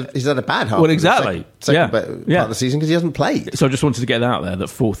 He's had a bad half. Well, exactly. Second part of the season because he hasn't played. So I just wanted to get that out there. That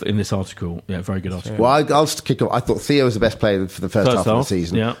fourth in this article. Yeah, very good article. Well, I'll just kick off. I thought Theo was the best player for the first half of the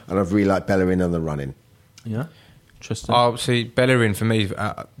season, and I've really liked Bellerin on the running. Yeah, interesting. Oh, see, Bellerin for me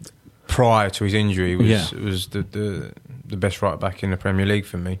prior to his injury was the best right back in the Premier League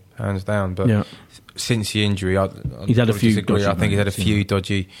for me, hands down. But since the injury, he's had a few. I think he's had a few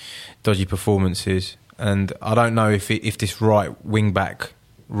dodgy performances, and I don't know if this right wing back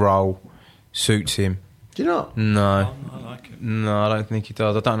role suits him. Do you not? No, I like it. No, I don't think he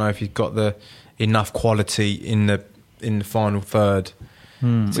does. I don't know if he's got the enough quality in the final third.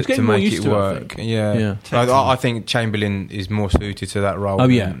 To make it work. I think Chamberlain is more suited to that role.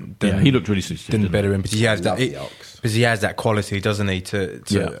 He looked really suited than Bellerin, but he has that. Because he has that quality, doesn't he,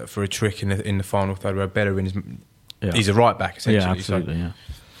 to for a trick in the final third. Where Bellerin is, he's a right back essentially. Yeah, absolutely. So.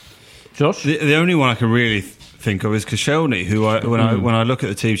 Josh, the only one I can really think of is Koscielny, who when I look at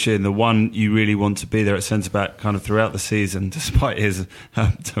the team sheet, and the one you really want to be there at centre back kind of throughout the season, despite his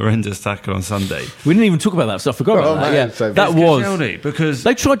horrendous tackle on Sunday. We didn't even talk about that, so I forgot about that. Yeah, so that was Koscielny, because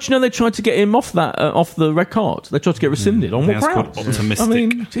they tried to get him off the red card. They tried to get rescinded on what grounds? Optimistic. I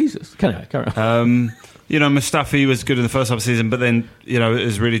mean, Jesus, carry on. Mustafi was good in the first half of the season, but then, it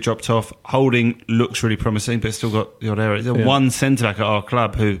has really dropped off. Holding looks really promising, but still got the odd error. There's one centre-back at our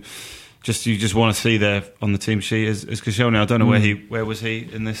club who you just want to see there on the team sheet is Koscielny. I don't know where was he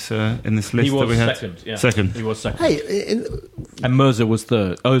in this list he was that we had? Second, yeah. Second. He was second. Hey, and Merza was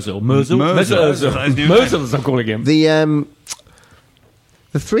third. Merza, as I'm calling him.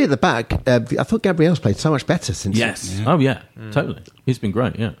 the three at the back, I thought Gabriel's played so much better since. Yes. Yeah. Oh, yeah. Totally. He's been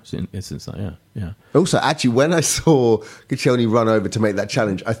great, since that, yeah. Also, actually, when I saw Koscielny run over to make that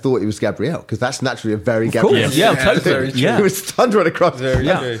challenge, I thought it was Gabriel, because that's naturally a very Gabriel. Yeah, totally. He was stunned right across.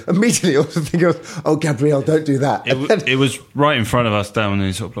 Immediately, I was thinking, oh, Gabriel, don't do that. It was right in front of us down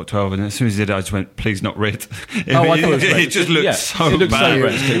in sort of block 12, and as soon as he did, I just went, please not red. I thought it was red. It just looked so bad.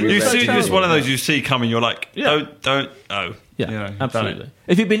 It's one of those you see coming, you're like, don't. Yeah, absolutely.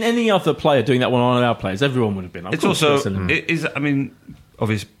 If it'd been any other player doing that one of our players, everyone would have been. It's also,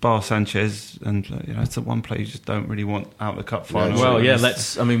 obvious bar Sanchez, and it's the one player you just don't really want out of the cup final. Well,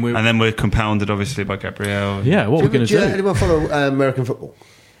 and then we're compounded obviously by Gabriel. Yeah, what we're going to do? Anyone follow American football?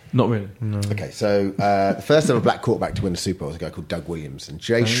 Not really. No. Okay, so the first ever black quarterback to win the Super Bowl was a guy called Doug Williams, and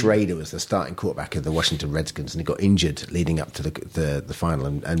Jay Schrader was the starting quarterback of the Washington Redskins, and he got injured leading up to the final.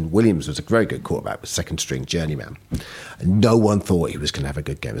 And Williams was a very good quarterback, was second string journeyman, and no one thought he was going to have a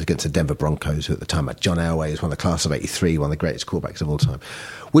good game. It was against the Denver Broncos, who at the time had John Elway, was one of the class of '83, one of the greatest quarterbacks of all time.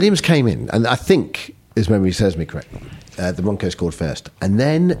 Williams came in, and I think his memory serves me correct. The Broncos scored first, and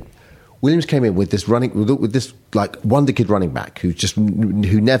then Williams came in with this like wonder kid running back who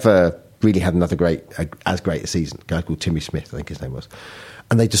never really had as great a season. A guy called Timmy Smith, I think his name was,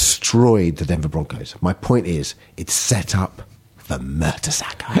 and they destroyed the Denver Broncos. My point is, it's set up for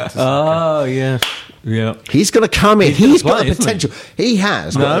Mertesacker. Oh yes, yeah. He's going to come in. He's got the potential. He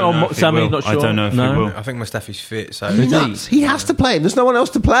has. Sammy, not sure. I don't know if he will. I think Mustafi's fit, so he has to play him. There's no one else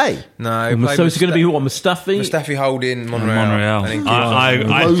to play. No, so it's going to be what, Mustafi holding Monreal. I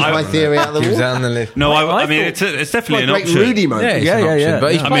blows my theory out of the water. On the list. No, I mean it's definitely an option. Rudy moment. Yeah.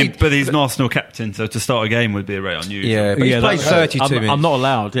 But he's an Arsenal captain, so to start a game would be a bit unusual. Yeah, but he's played 32 minutes. I'm not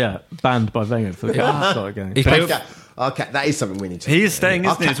allowed. Banned by Wenger for the start a game. He played. Okay, that is something we need to. He is staying,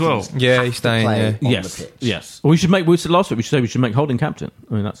 isn't he, as well? Yeah, he's staying. Yeah. Yes. Well, we should make. Last week we should make Holding captain.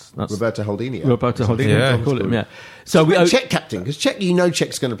 I mean, that's Roberto Holdini. Yeah, I'll call him. Yeah. So we Czech captain, because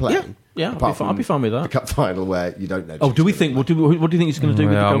Czech's going to play. Yeah. I'll be fine with that. The cup final where you don't know. Oh, do we think? What do you think he's going to do?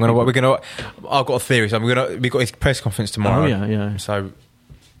 I've got a theory. So we've got his press conference tomorrow. Oh yeah. So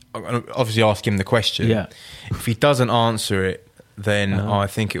I'm going to obviously ask him the question. Yeah. If he doesn't answer it, then I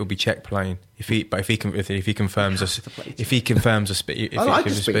think it will be Czech playing. If he confirms us, if he confirms a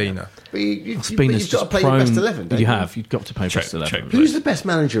Spina. But you've got to play your best 11. Don't you? You've got to play best 11. Who's the best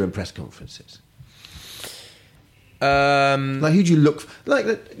manager in press conferences? Like who do you look? I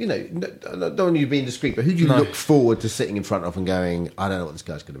don't want you being discreet, but who do you look forward to sitting in front of and going, I don't know what this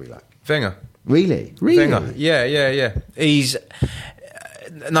guy's going to be like? Wenger. Really? Wenger. Yeah. He's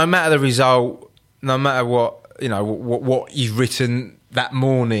no matter the result, no matter what what he's written that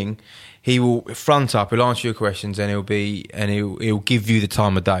morning, he will front up. He'll answer your questions, and he'll give you the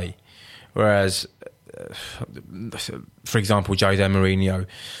time of day. Whereas, for example, Jose Mourinho,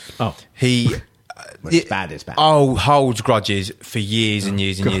 he. It's bad. Holds grudges for years and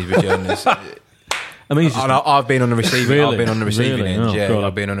years and years with journalists. I mean, I've been on the receiving. Really? I've been on the receiving end. Oh, God,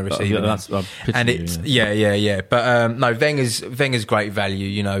 I've been on the receiving end. And it's yeah. But no, Wenger's great value.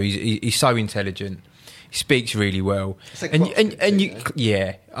 You know, he's so intelligent. He speaks really well. Like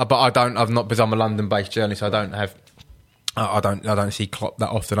but I don't. I've not, because I'm a London-based journalist. I don't see Klopp that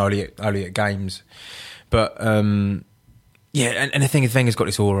often. Only at games, but. And the thing is, Wenger's got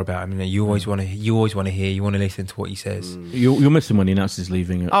this aura about him. You always want to hear, you want to listen to what he says. You'll miss him when he announces he's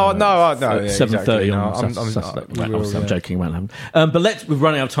leaving. At, 7:30 on Saturday. I'm joking about that. But we're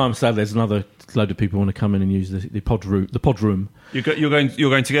running out of time. Sadly, there's another load of people who want to come in and use the pod room. You're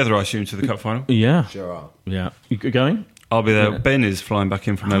going together, I assume, to the cup final. Yeah, sure are. Yeah, you going? I'll be there. Yeah. Ben is flying back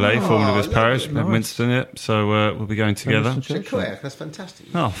in from LA, formerly of his parish, Winston, so we'll be going together. That's fantastic.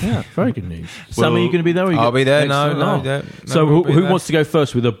 Oh, yeah, very good news. Sam, are you going to be there? I'll be there. No. So who wants to go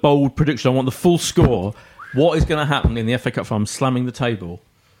first with a bold prediction? I want the full score. What is going to happen in the FA Cup final? I'm slamming the table.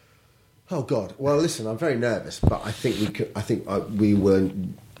 Oh God! Well, listen, I'm very nervous, but I think we could. I think we were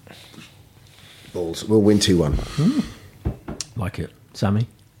balls. We'll win 2-1. Like it, Sammy.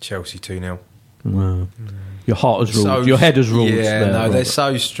 Chelsea 2-0. Wow. Your heart has ruled. Your head has ruled. Yeah, they're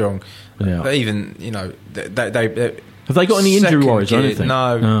so strong. Yeah. But even they have they got any injury worries or anything?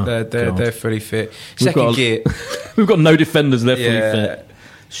 No, they're fully fit. Gear. We've got no defenders. They're fully fit.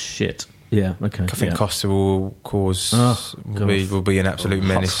 Shit. Yeah. Okay. I think Costa will be an absolute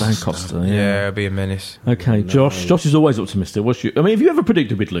menace. Costa. Yeah, it'll be a menace. Okay, Josh. Josh is always optimistic. Have you ever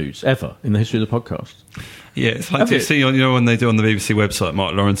predicted we'd lose ever in the history of the podcast? Yeah, it's like you see when they do on the BBC website,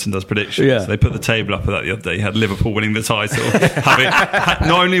 Mark Lawrenson does predictions. Yeah. They put the table up of that the other day. He had Liverpool winning the title,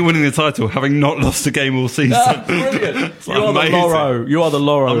 not only winning the title, having not lost a game all season. Brilliant! You are the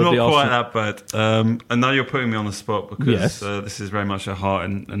Lauro. I'm not quite that bad. And now you're putting me on the spot because this is very much a heart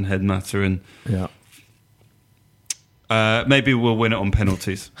and head matter. And maybe we'll win it on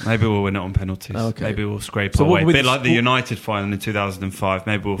penalties. Okay. Maybe we'll scrape our way. A bit like the United final in 2005.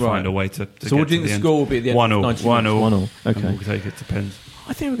 Maybe we'll find a way to so what do you think the score will be at the end? 1-0. Okay. We'll take it. Depends.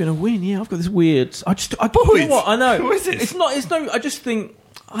 I think we're going to win. Yeah, I've got this weird. You know what? I know. Who is it? It's not. I just think.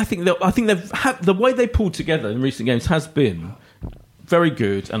 I think they've the way they pulled together in recent games has been very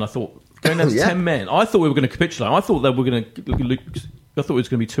good. And I thought going down to 10 men. I thought we were going to capitulate. I thought they were going to. I thought it was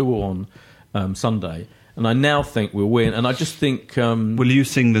going to be 2-2 on Sunday. And I now think we'll win. And I just think... will you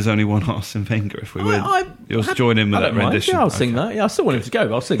sing There's Only One Arsene Wenger if we win? You'll join in with that rendition? Yeah, I'll sing that. Yeah, I still want him to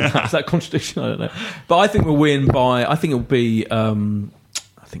go. I'll sing that. Is that contradiction? I don't know. But I think we'll win by... I think it'll be... I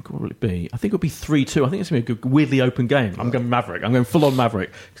think it'll be 3-2. I think it's going to be a good, weirdly open game. I'm going Maverick. I'm going full-on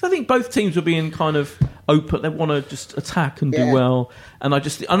Maverick. Because I think both teams will be in kind of open. They want to just attack and do well. And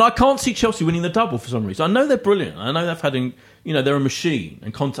I can't see Chelsea winning the double for some reason. I know they're brilliant. I know they've had... they're a machine.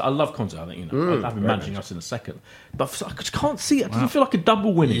 And Conte, I love Conte. I think, I've been managing us in a second. But I just can't see it. It doesn't feel like a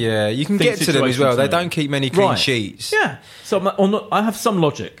double winning. Yeah, you can get to them as well. They don't keep many clean sheets. Yeah. So I have some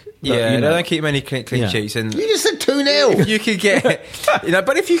logic. They don't keep many clean sheets. And you just said 2-0. If you could get,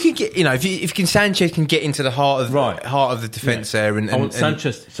 but if you could get, if Sanchez can get into the heart of the defence there. And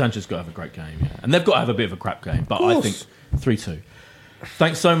Sanchez got to have a great game. Yeah. And they've got to have a bit of a crap game. But I think 3-2.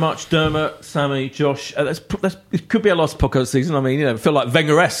 Thanks so much, Dermot, Sammy, Josh. It could be our last podcast season. I mean, I feel like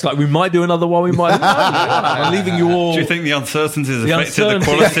Wenger-esque. Like we might do another one. We might. I'm leaving you all. Do you think the uncertainties affected the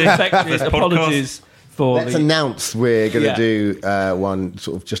quality? Apologies for. Let's announce we're going to do one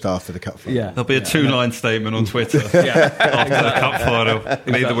sort of just after the cup final. Yeah, there'll be a 2-line statement on Twitter after the cup final.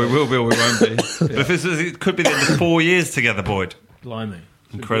 And either we will be or we won't be. But it could be the 4 years together, Boyd. Blimey,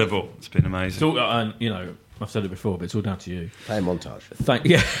 incredible! It's been amazing. I've said it before, but it's all down to you. Play a montage.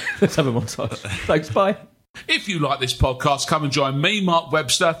 Let's have a montage. Thanks, bye. If you like this podcast, come and join me, Mark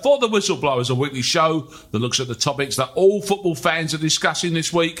Webster, for The Whistleblowers, a weekly show that looks at the topics that all football fans are discussing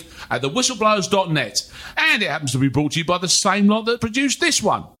this week at thewhistleblowers.net. And it happens to be brought to you by the same lot that produced this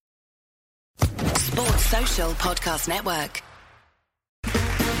one. Sports Social Podcast Network.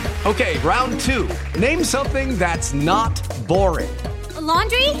 Okay, round 2. Name something that's not boring. A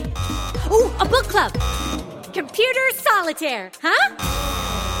laundry? Ooh, a book club. Computer solitaire, huh?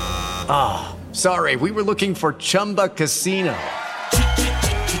 Ah, sorry, we were looking for Chumba Casino.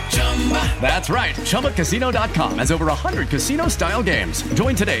 That's right, ChumbaCasino.com has over 100 casino-style games.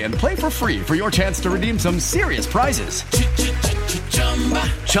 Join today and play for free for your chance to redeem some serious prizes.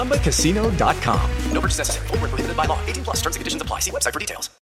 ChumbaCasino.com. No purchase necessary. Void where prohibited by law. 18+ terms and conditions apply. See website for details.